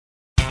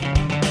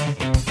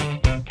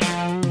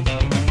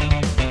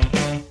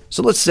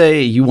So let's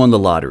say you won the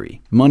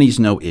lottery. Money's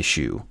no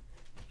issue.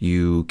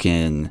 You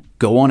can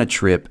go on a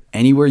trip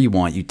anywhere you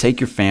want. You take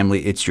your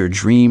family. It's your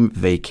dream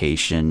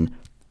vacation.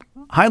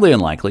 Highly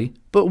unlikely,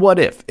 but what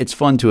if? It's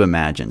fun to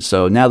imagine.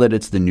 So now that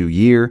it's the new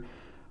year,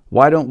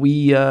 why don't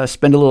we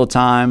spend a little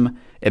time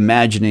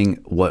imagining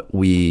what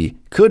we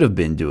could have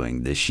been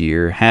doing this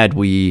year had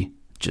we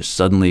just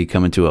suddenly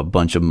come into a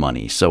bunch of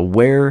money. So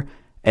where,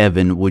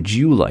 Evan, would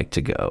you like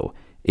to go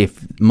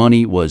if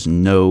money was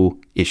no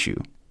issue?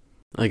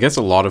 I guess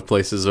a lot of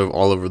places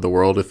all over the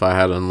world if I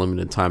had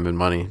unlimited time and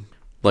money.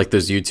 Like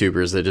those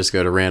YouTubers that just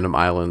go to random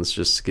islands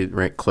just to get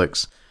rank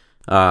clicks.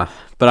 But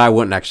I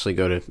wouldn't actually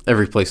go to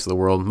every place in the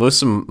world.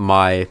 Most of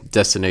my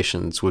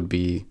destinations would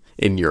be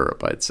in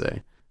Europe, I'd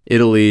say.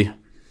 Italy,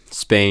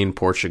 Spain,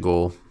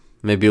 Portugal,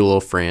 maybe a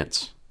little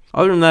France.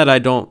 Other than that, I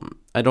don't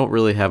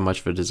really have much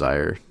of a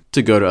desire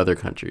to go to other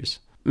countries.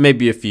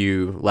 Maybe a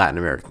few Latin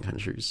American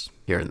countries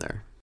here and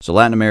there. So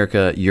Latin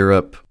America,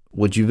 Europe.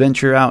 Would you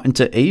venture out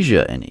into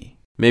Asia any?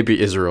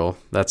 Maybe Israel.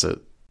 That's it.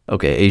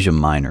 Okay, Asia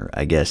Minor,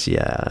 I guess,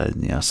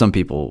 yeah. Some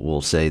people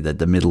will say that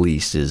the Middle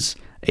East is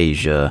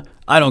Asia.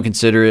 I don't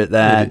consider it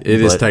that.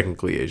 It is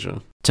technically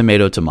Asia.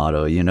 Tomato,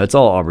 it's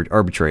all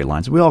arbitrary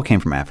lines. We all came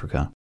from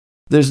Africa.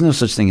 There's no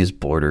such thing as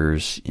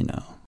borders,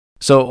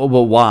 So,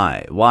 well,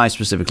 why? Why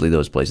specifically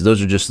those places?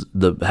 Those are just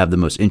have the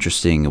most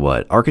interesting,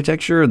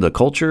 architecture, the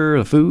culture,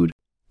 the food?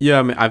 Yeah,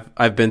 I mean,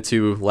 I've been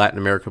to Latin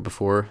America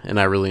before, and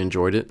I really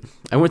enjoyed it.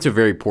 I went to a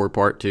very poor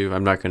part, too.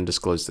 I'm not going to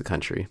disclose the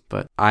country,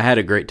 but I had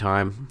a great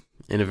time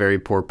in a very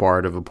poor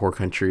part of a poor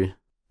country.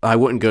 I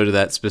wouldn't go to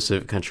that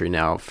specific country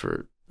now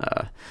for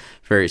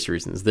various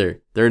reasons.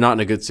 They're not in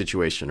a good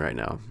situation right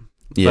now.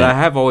 Yeah. But I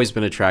have always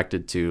been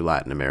attracted to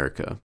Latin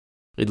America,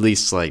 at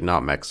least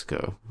not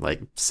Mexico,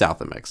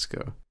 south of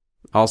Mexico.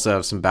 I also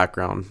have some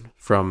background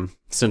from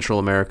Central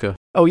America.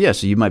 Oh, yeah,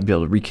 so you might be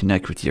able to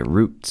reconnect with your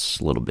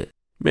roots a little bit.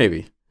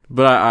 Maybe.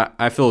 But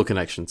I feel a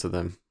connection to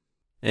them.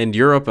 And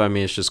Europe, I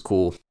mean, it's just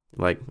cool.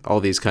 All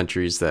these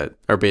countries that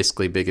are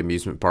basically big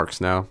amusement parks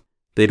now.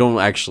 They don't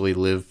actually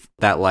live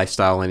that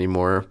lifestyle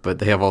anymore, but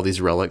they have all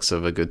these relics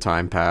of a good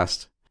time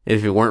past.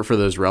 If it weren't for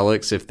those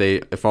relics,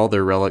 if all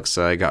their relics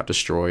got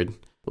destroyed,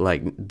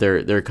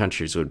 their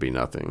countries would be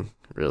nothing,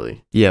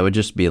 really. Yeah, it would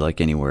just be like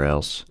anywhere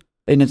else.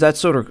 And that's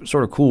sort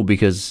of cool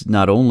because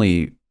not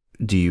only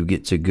do you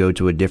get to go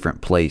to a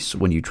different place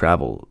when you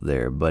travel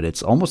there, but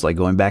it's almost like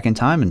going back in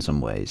time in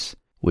some ways,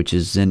 which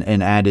is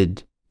an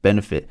added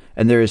benefit.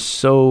 And there is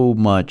so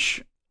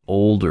much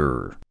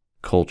older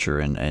culture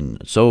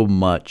and so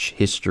much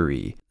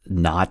history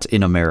not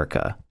in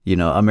America.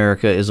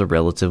 America is a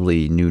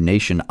relatively new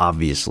nation,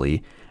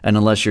 obviously. And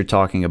unless you're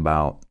talking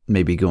about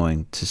maybe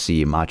going to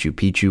see Machu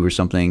Picchu or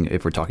something,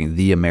 if we're talking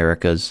the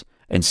Americas,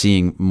 and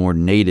seeing more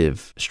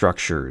native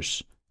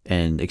structures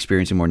and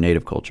experiencing more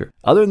native culture.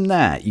 Other than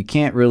that, you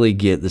can't really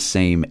get the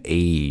same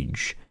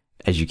age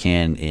as you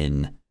can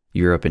in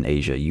Europe and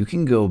Asia. You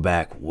can go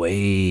back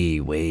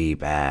way, way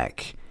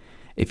back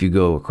if you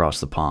go across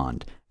the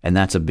pond. And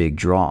that's a big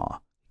draw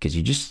because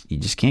you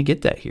just can't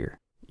get that here.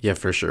 Yeah,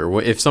 for sure.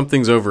 If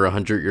something's over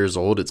 100 years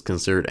old, it's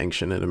considered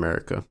ancient in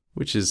America,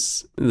 which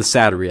is the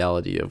sad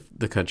reality of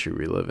the country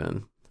we live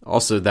in.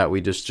 Also that we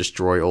just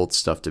destroy old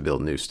stuff to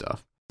build new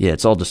stuff. Yeah,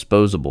 it's all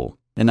disposable.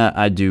 And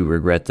I do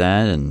regret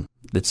that. And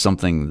it's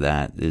something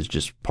that is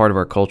just part of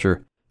our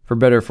culture, for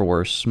better or for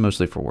worse,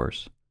 mostly for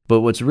worse.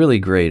 But what's really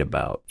great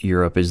about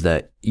Europe is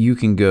that you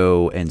can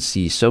go and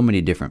see so many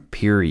different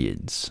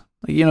periods.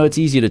 It's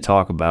easy to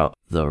talk about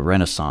the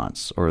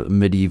Renaissance or the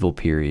medieval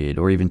period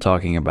or even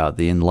talking about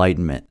the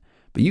Enlightenment.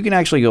 But you can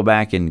actually go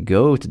back and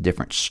go to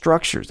different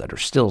structures that are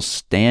still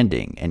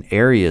standing and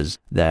areas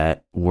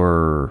that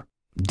were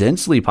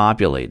densely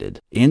populated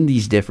in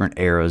these different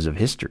eras of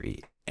history.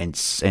 And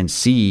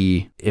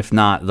see, if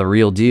not the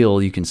real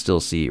deal, you can still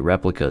see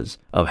replicas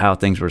of how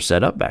things were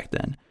set up back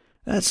then.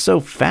 That's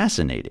so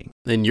fascinating.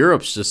 And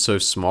Europe's just so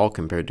small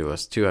compared to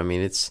us, too. I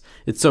mean, it's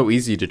so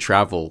easy to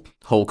travel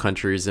whole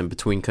countries and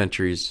between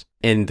countries.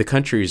 And the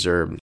countries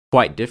are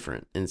quite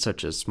different in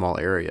such a small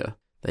area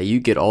that you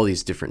get all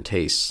these different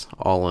tastes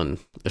all in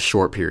a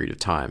short period of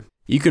time.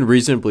 You can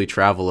reasonably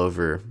travel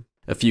over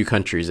a few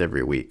countries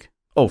every week.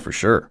 Oh, for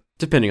sure.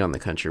 Depending on the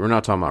country. We're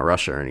not talking about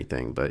Russia or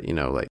anything, but, you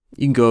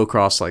can go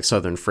across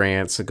southern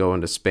France and go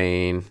into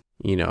Spain,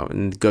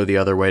 and go the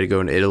other way to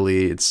go into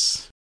Italy.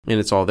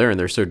 It's all there, and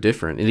they're so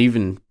different. And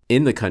even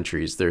in the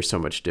countries, there's so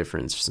much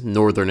difference.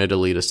 Northern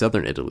Italy to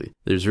southern Italy.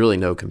 There's really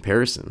no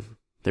comparison.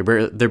 They're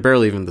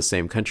barely even the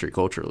same country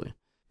culturally.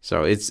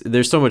 So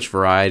there's so much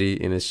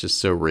variety, and it's just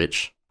so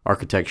rich,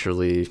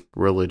 architecturally,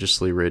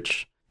 religiously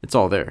rich. It's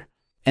all there.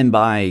 And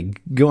by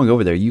going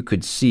over there, you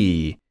could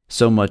see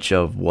so much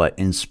of what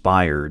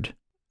inspired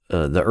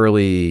the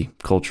early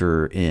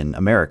culture in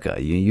America.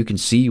 You can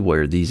see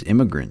where these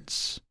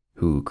immigrants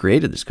who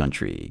created this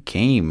country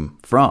came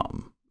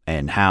from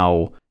and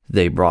how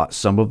they brought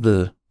some of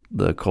the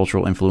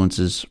cultural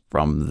influences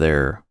from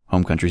their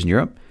home countries in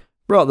Europe,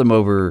 brought them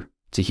over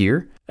to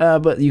here.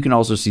 But you can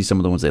also see some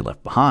of the ones they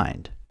left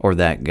behind. or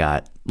that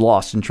got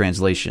lost in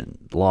translation,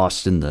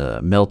 lost in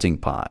the melting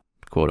pot,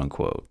 quote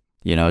unquote.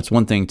 You know, it's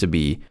one thing to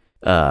be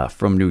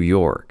from New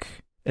York.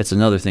 It's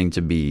another thing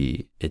to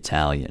be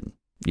Italian.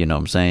 You know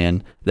what I'm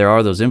saying? There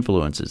are those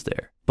influences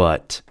there,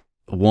 but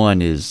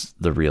one is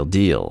the real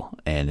deal,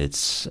 and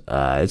it's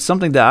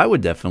something that I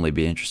would definitely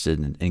be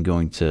interested in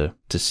going to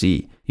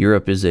see.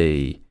 Europe is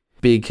a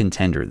big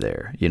contender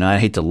there. You know, I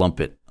hate to lump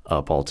it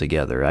up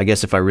altogether. I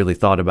guess if I really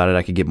thought about it,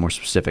 I could get more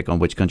specific on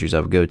which countries I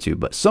would go to,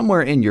 but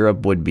somewhere in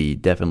Europe would be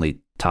definitely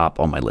top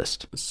on my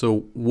list.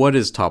 So what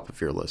is top of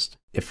your list?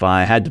 If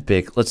I had to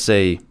pick, let's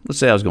say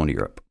I was going to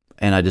Europe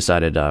and I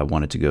decided I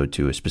wanted to go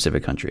to a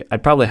specific country,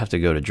 I'd probably have to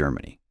go to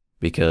Germany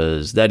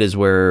because that is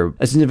where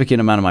a significant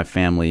amount of my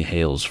family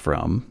hails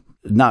from.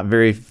 Not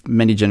very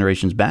many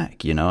generations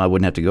back, you know, I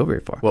wouldn't have to go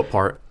very far. What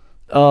part?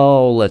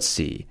 Oh, let's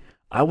see.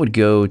 I would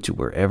go to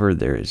wherever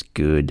there is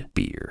good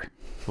beer.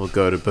 We'll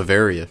go to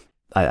Bavaria.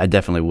 I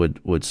definitely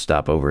would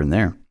stop over in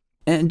there.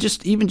 And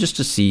just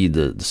to see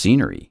the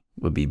scenery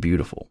would be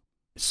beautiful.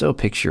 It's so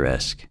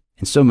picturesque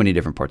in so many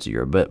different parts of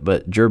Europe,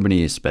 but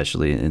Germany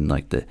especially in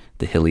like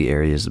the hilly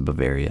areas of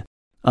Bavaria.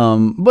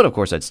 But of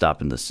course I'd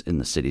stop in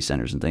the city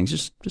centers and things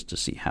just to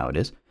see how it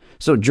is.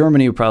 So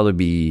Germany would probably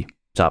be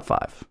top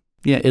 5.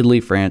 Yeah, Italy,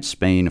 France,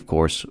 Spain, of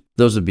course.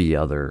 Those would be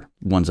other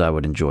ones I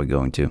would enjoy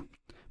going to.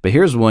 But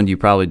here's one you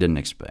probably didn't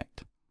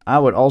expect. I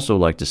would also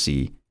like to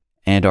see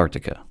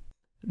Antarctica.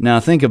 Now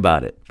think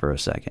about it for a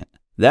second.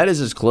 That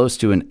is as close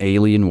to an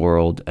alien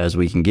world as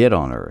we can get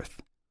on Earth.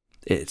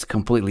 It's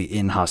completely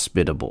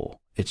inhospitable.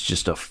 It's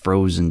just a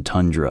frozen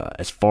tundra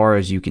as far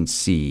as you can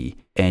see,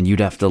 and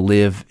you'd have to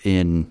live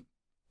in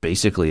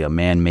basically a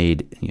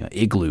man-made, you know,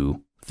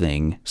 igloo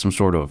thing, some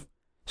sort of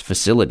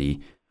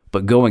facility,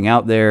 but going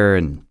out there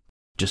and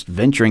just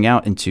venturing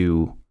out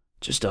into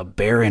just a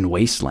barren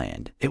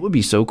wasteland. It would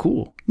be so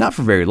cool. Not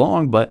for very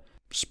long, but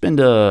spend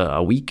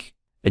a week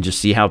and just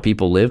see how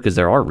people live, because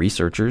there are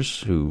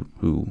researchers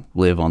who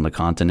live on the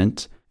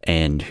continent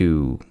and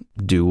who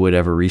do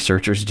whatever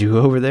researchers do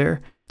over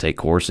there. Take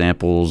core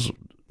samples,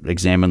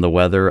 examine the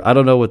weather. I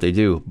don't know what they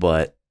do,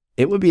 but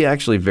it would be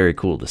actually very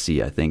cool to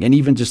see, I think. And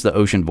even just the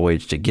ocean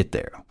voyage to get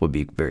there would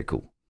be very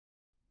cool.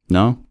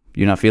 No?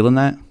 You're not feeling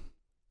that?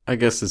 I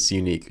guess it's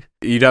unique.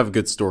 You'd have a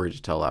good story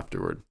to tell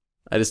afterward.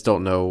 I just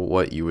don't know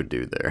what you would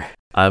do there.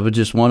 I would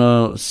just want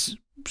to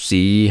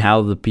see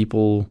how the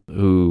people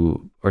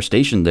who are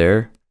stationed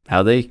there,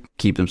 how they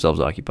keep themselves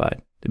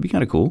occupied. It'd be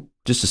kind of cool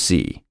just to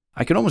see.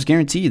 I can almost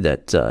guarantee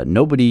that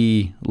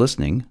nobody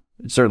listening,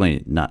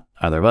 certainly not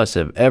either of us,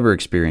 have ever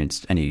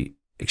experienced any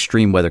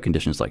extreme weather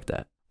conditions like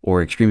that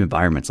or extreme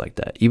environments like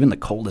that. Even the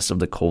coldest of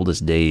the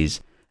coldest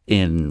days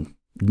in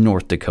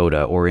North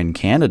Dakota or in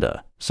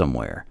Canada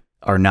somewhere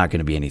are not going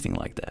to be anything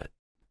like that.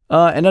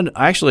 And then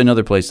actually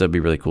another place that'd be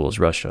really cool is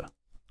Russia.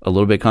 A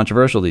little bit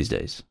controversial these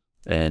days,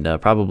 and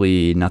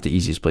probably not the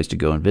easiest place to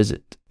go and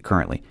visit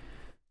currently.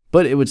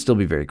 But it would still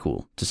be very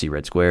cool to see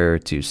Red Square,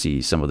 to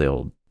see some of the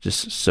old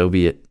just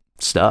Soviet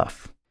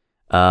stuff.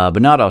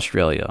 But not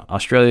Australia.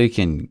 Australia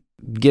can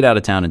get out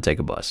of town and take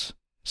a bus.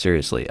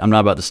 Seriously. I'm not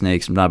about the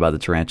snakes. I'm not about the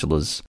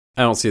tarantulas.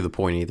 I don't see the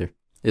point either.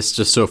 It's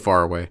just so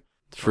far away.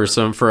 For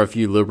a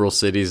few liberal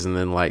cities, and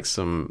then like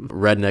some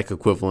redneck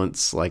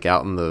equivalents like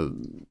out in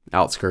the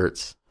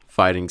outskirts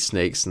fighting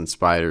snakes and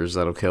spiders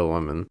that'll kill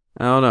them. And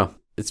I don't know.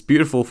 It's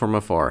beautiful from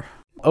afar.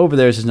 Over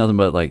there, it's just nothing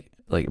but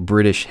like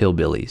British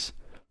hillbillies,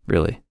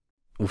 really.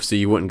 So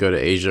you wouldn't go to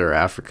Asia or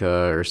Africa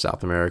or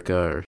South America?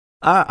 Or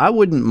I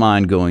wouldn't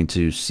mind going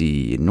to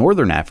see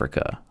Northern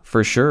Africa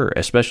for sure,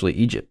 especially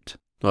Egypt.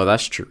 Oh,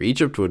 that's true.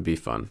 Egypt would be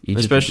fun,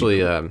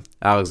 especially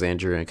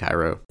Alexandria and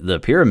Cairo. The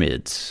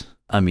pyramids.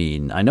 I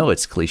mean, I know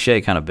it's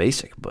cliche, kind of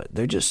basic, but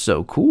they're just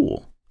so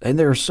cool. And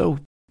they're so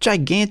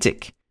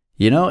gigantic,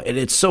 you know? And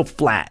it's so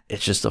flat.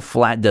 It's just a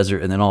flat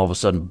desert, and then all of a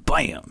sudden,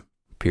 bam,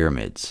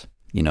 pyramids.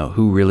 You know,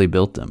 who really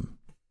built them?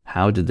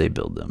 How did they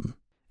build them?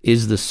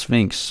 Is the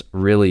Sphinx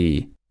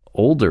really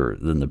older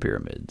than the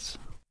pyramids?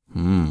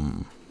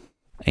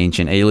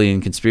 Ancient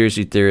alien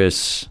conspiracy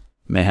theorists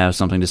may have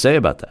something to say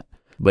about that.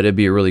 But it'd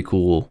be a really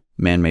cool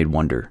man-made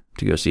wonder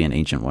to go see an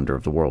ancient wonder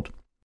of the world.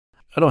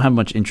 I don't have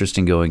much interest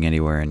in going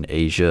anywhere in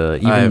Asia.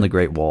 Even the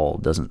Great Wall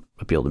doesn't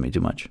appeal to me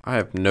too much. I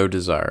have no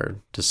desire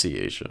to see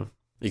Asia,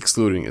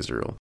 excluding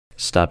Israel.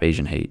 Stop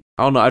Asian hate.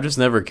 I don't know. I've just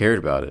never cared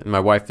about it. And my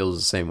wife feels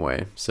the same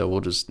way. So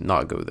we'll just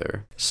not go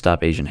there.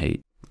 Stop Asian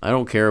hate. I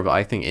don't care, but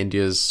I think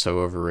India is so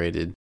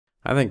overrated.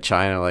 I think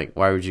China, like,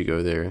 why would you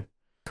go there?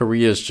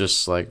 Korea is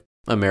just like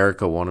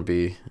America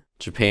wannabe.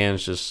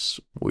 Japan's just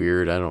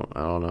weird. I don't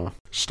know.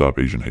 Stop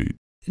Asian hate.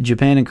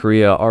 Japan and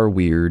Korea are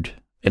weird.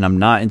 And I'm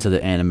not into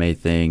the anime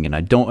thing, and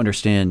I don't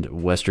understand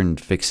Western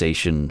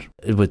fixation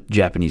with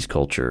Japanese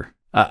culture.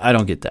 I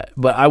don't get that.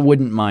 But I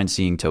wouldn't mind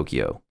seeing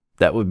Tokyo.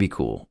 That would be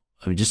cool.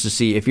 I mean, just to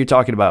see, if you're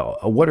talking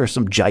about what are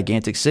some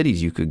gigantic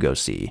cities you could go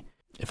see.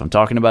 If I'm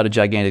talking about a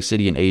gigantic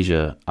city in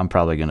Asia, I'm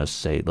probably going to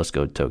say, let's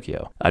go to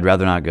Tokyo. I'd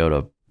rather not go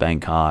to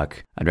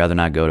Bangkok. I'd rather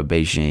not go to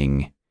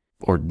Beijing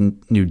or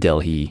New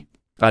Delhi.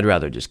 I'd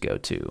rather just go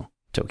to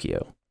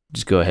Tokyo.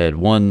 Just go ahead,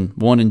 one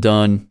and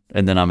done,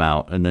 and then I'm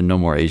out, and then no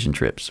more Asian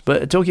trips.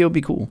 But Tokyo would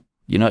be cool.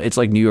 It's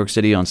like New York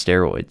City on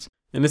steroids.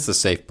 And it's a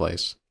safe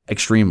place.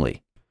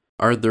 Extremely.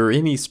 Are there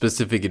any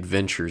specific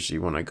adventures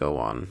you want to go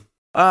on?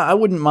 I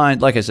wouldn't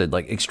mind, like I said,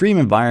 like extreme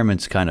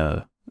environments kind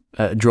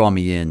of draw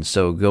me in.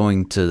 So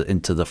going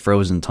into the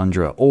frozen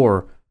tundra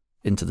or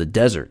into the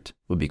desert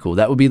would be cool.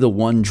 That would be the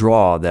one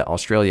draw that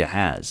Australia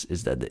has,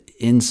 is that the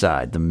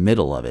inside, the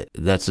middle of it,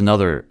 that's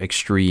another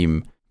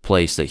extreme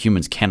place that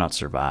humans cannot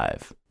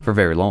survive for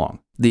very long.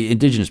 The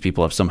indigenous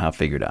people have somehow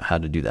figured out how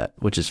to do that,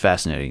 which is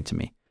fascinating to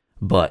me.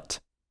 But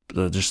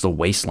just the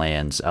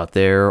wastelands out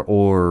there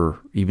or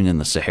even in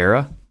the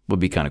Sahara would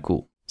be kind of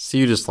cool. So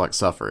you just like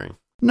suffering?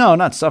 No,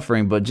 not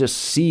suffering, but just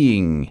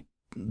seeing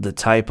the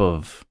type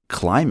of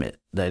climate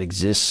that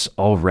exists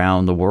all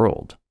around the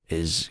world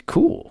is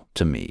cool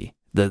to me.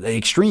 The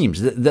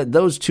extremes,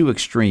 those two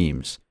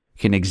extremes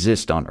can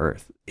exist on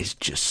Earth is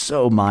just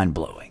so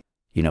mind-blowing.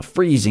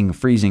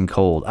 Freezing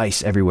cold,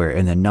 ice everywhere,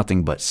 and then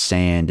nothing but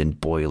sand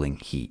and boiling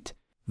heat.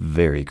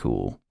 Very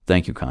cool.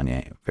 Thank you,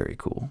 Kanye. Very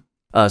cool.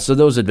 So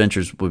those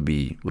adventures would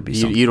be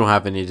something. You don't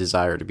have any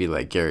desire to be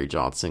like Gary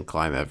Johnson,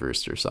 climb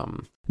Everest or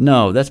something?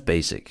 No, that's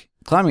basic.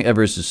 Climbing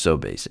Everest is so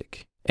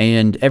basic.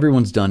 And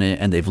everyone's done it,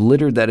 and they've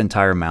littered that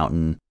entire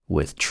mountain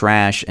with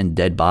trash and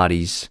dead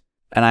bodies.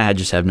 And I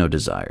just have no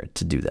desire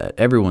to do that.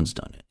 Everyone's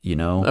done it,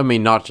 I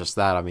mean, not just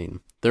that. I mean,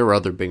 there are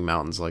other big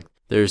mountains. Like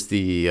there's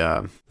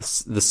the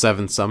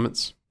Seven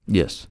Summits.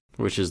 Yes.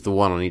 Which is the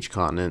one on each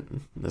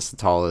continent. That's the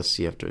tallest.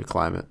 You have to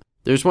climb it.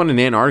 There's one in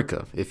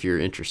Antarctica if you're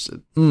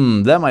interested.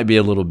 That might be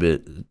a little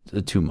bit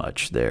too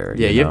much there.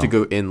 Yeah, you have to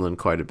go inland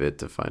quite a bit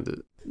to find it.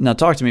 Now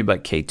talk to me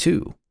about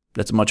K2.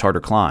 That's a much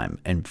harder climb,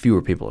 and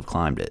fewer people have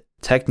climbed it.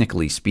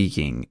 Technically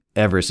speaking,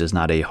 Everest is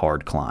not a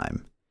hard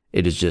climb.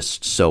 It is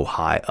just so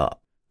high up.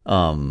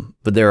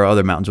 But there are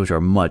other mountains which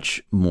are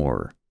much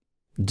more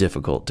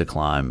difficult to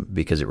climb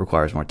because it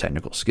requires more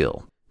technical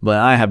skill. But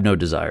I have no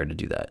desire to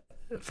do that.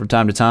 From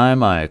time to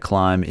time, I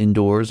climb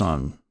indoors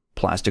on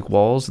plastic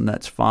walls, and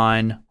that's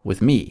fine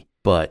with me.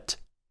 But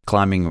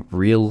climbing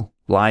real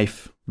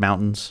life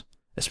mountains,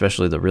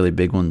 especially the really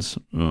big ones,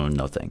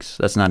 no thanks.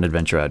 That's not an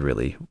adventure I'd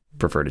really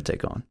prefer to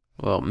take on.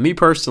 Well, me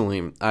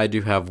personally, I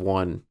do have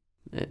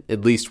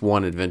at least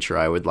one adventure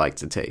I would like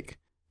to take.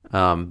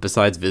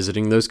 Besides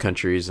visiting those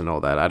countries and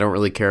all that, I don't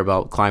really care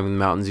about climbing the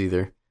mountains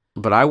either.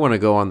 But I want to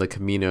go on the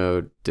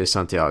Camino de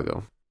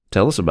Santiago.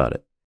 Tell us about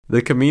it.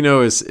 The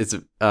Camino it's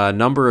a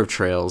number of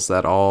trails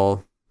that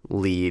all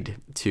lead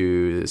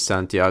to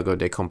Santiago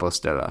de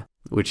Compostela,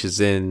 which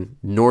is in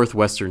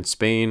northwestern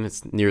Spain.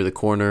 It's near the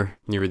corner,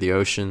 near the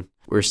ocean,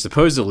 where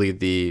supposedly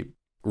the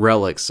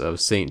relics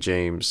of St.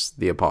 James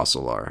the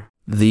Apostle are.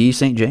 The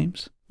St.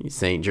 James?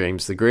 St.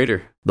 James the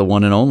Greater. The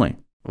one and only.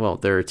 Well,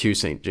 there are two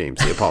St. James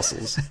the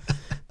Apostles.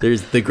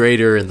 There's the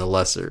greater and the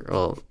lesser.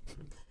 Well,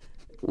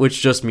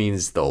 which just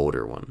means the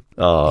older one.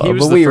 Oh,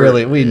 but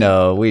we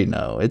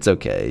know. It's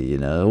okay.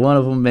 One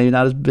of them may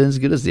not have been as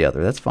good as the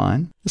other. That's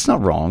fine. It's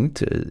not wrong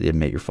to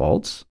admit your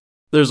faults.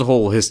 There's a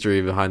whole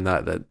history behind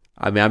that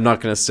I mean, I'm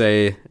not going to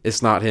say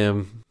it's not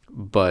him,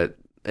 but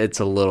it's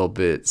a little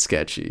bit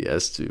sketchy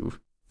as to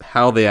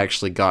how they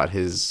actually got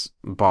his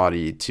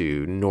body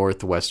to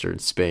northwestern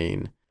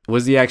Spain.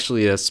 Was he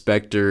actually a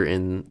specter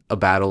in a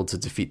battle to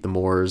defeat the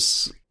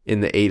Moors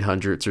in the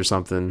 800s or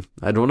something?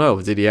 I don't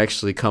know. Did he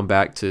actually come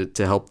back to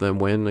help them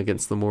win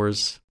against the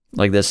Moors?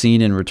 Like that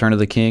scene in Return of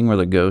the King where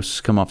the ghosts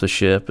come off the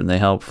ship and they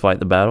help fight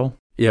the battle?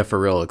 Yeah, for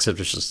real, except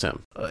it's just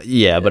him.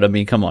 Yeah, but I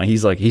mean, come on.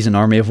 He's an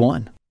army of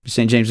one.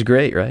 St. James the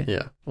Great, right?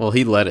 Yeah. Well,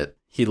 he led it.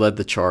 He led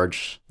the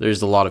charge.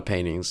 There's a lot of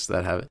paintings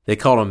that have it. They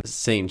called him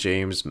St.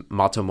 James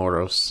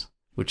Matamoros,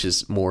 which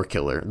is Moor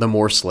Killer, the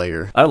Moor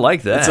Slayer. I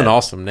like that. It's an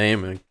awesome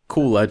name and a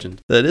cool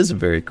legend. That is a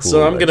very cool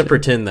So I'm going to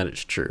pretend that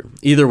it's true.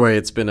 Either way,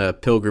 it's been a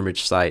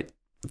pilgrimage site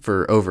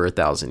for over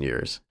 1,000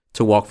 years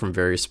to walk from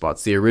various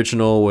spots. The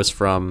original was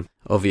from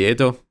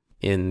Oviedo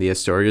in the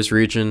Asturias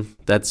region.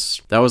 That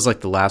was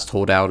like the last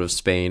holdout of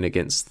Spain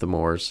against the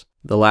Moors,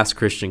 the last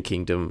Christian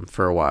kingdom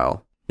for a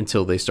while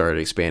until they started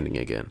expanding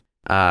again.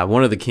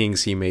 One of the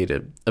kings, he made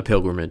a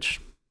pilgrimage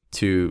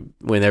to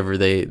whenever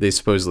they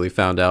supposedly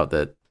found out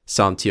that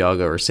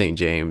Santiago or St.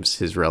 James,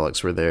 his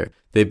relics were there.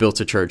 They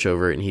built a church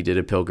over it and he did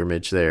a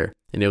pilgrimage there.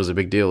 And it was a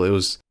big deal. It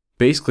was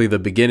basically the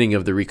beginning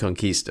of the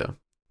Reconquista.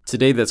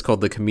 Today that's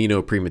called the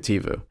Camino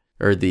Primitivo,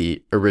 or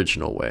the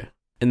original way.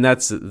 And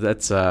that's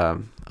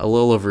a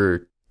little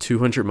over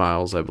 200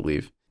 miles, I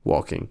believe,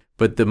 walking.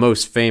 But the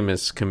most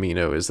famous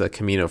Camino is the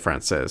Camino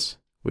Frances,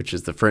 which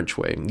is the French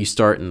way. You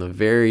start in the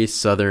very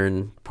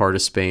southern part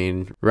of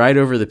Spain, right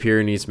over the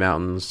Pyrenees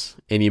Mountains,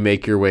 and you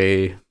make your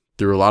way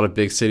through a lot of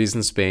big cities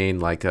in Spain.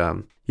 Like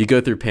you go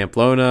through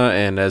Pamplona,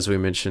 and as we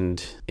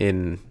mentioned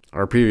in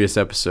our previous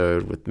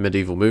episode with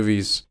medieval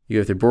movies, you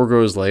go through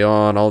Burgos,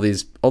 Leon, all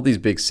these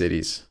big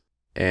cities,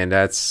 and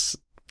that's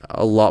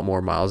a lot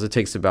more miles. It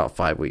takes about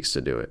 5 weeks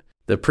to do it.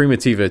 The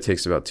Primitivo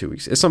takes about 2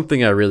 weeks. It's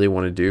something I really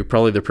want to do.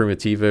 Probably the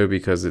Primitivo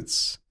because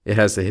it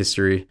has the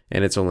history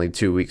and it's only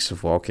 2 weeks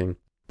of walking.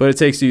 But it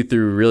takes you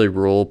through really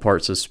rural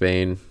parts of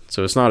Spain,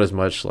 so it's not as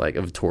much like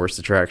of a tourist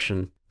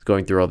attraction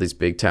going through all these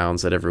big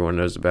towns that everyone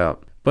knows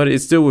about. But it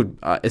still would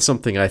it's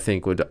something I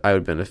think I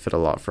would benefit a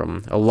lot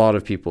from. A lot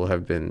of people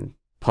have been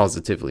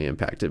positively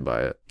impacted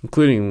by it,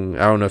 including,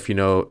 I don't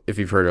know if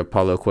you've heard of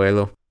Paulo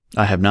Coelho.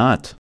 I have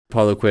not.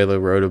 Paulo Coelho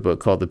wrote a book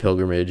called The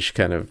Pilgrimage,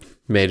 kind of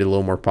made it a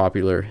little more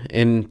popular.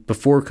 And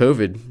before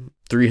COVID,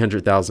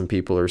 300,000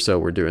 people or so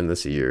were doing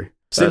this a year.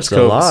 Since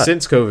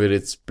COVID,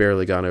 it's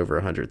barely gone over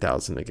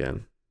 100,000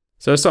 again.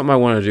 So it's something I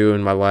want to do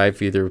in my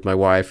life, either with my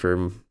wife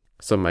or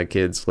some of my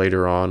kids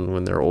later on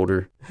when they're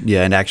older.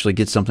 Yeah, and actually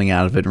get something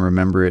out of it and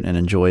remember it and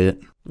enjoy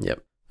it.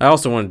 Yep. I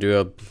also want to do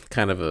a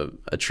kind of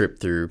a trip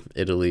through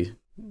Italy.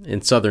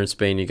 In southern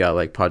Spain, you got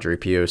like Padre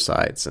Pio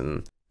sites,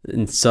 and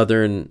in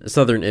southern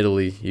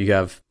Italy, you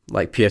have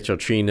like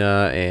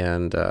Pietrelcina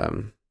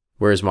and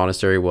where his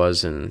monastery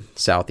was in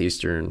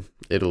southeastern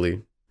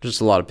Italy.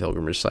 Just a lot of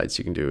pilgrimage sites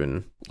you can do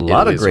in a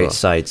lot Italy of great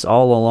sites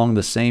all along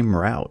the same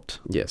route.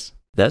 Yes.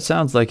 That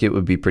sounds like it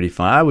would be pretty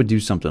fun. I would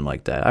do something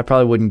like that. I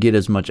probably wouldn't get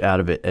as much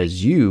out of it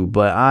as you,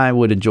 but I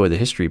would enjoy the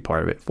history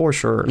part of it for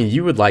sure.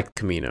 You would like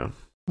Camino.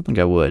 I think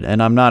I would.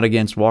 And I'm not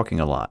against walking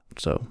a lot.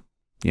 So,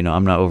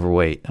 I'm not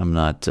overweight. I'm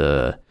not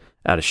out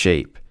of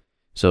shape.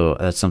 So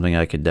that's something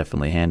I could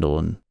definitely handle.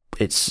 And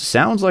it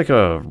sounds like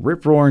a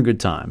rip-roaring good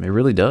time. It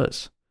really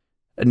does.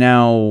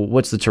 Now,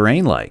 what's the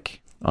terrain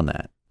like on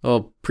that?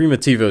 Well,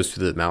 Primitivo's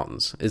through the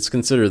mountains. It's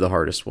considered the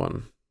hardest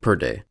one per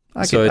day.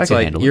 So it's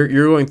like you're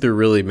going through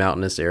really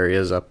mountainous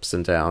areas, ups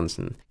and downs.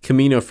 And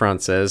Camino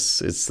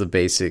Frances, it's the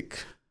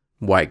basic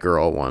white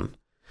girl one.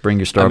 Bring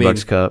your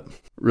Starbucks cup.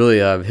 Really,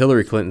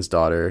 Hillary Clinton's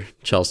daughter,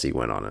 Chelsea,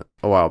 went on it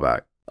a while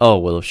back. Oh,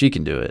 well, if she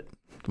can do it,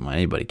 come on,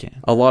 anybody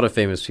can. A lot of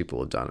famous people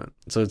have done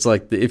it. So it's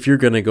like, if you're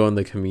going to go on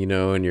the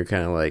Camino and you're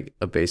kind of like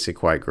a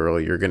basic white girl,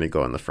 you're going to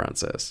go on the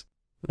Frances.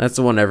 That's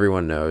the one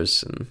everyone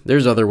knows. And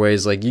there's other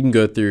ways, like you can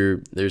go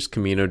through, there's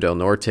Camino del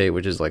Norte,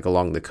 which is like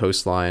along the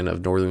coastline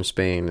of northern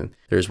Spain. And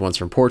there's ones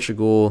from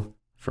Portugal,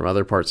 from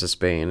other parts of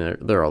Spain.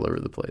 They're all over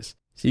the place.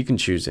 So you can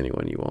choose any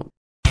one you want.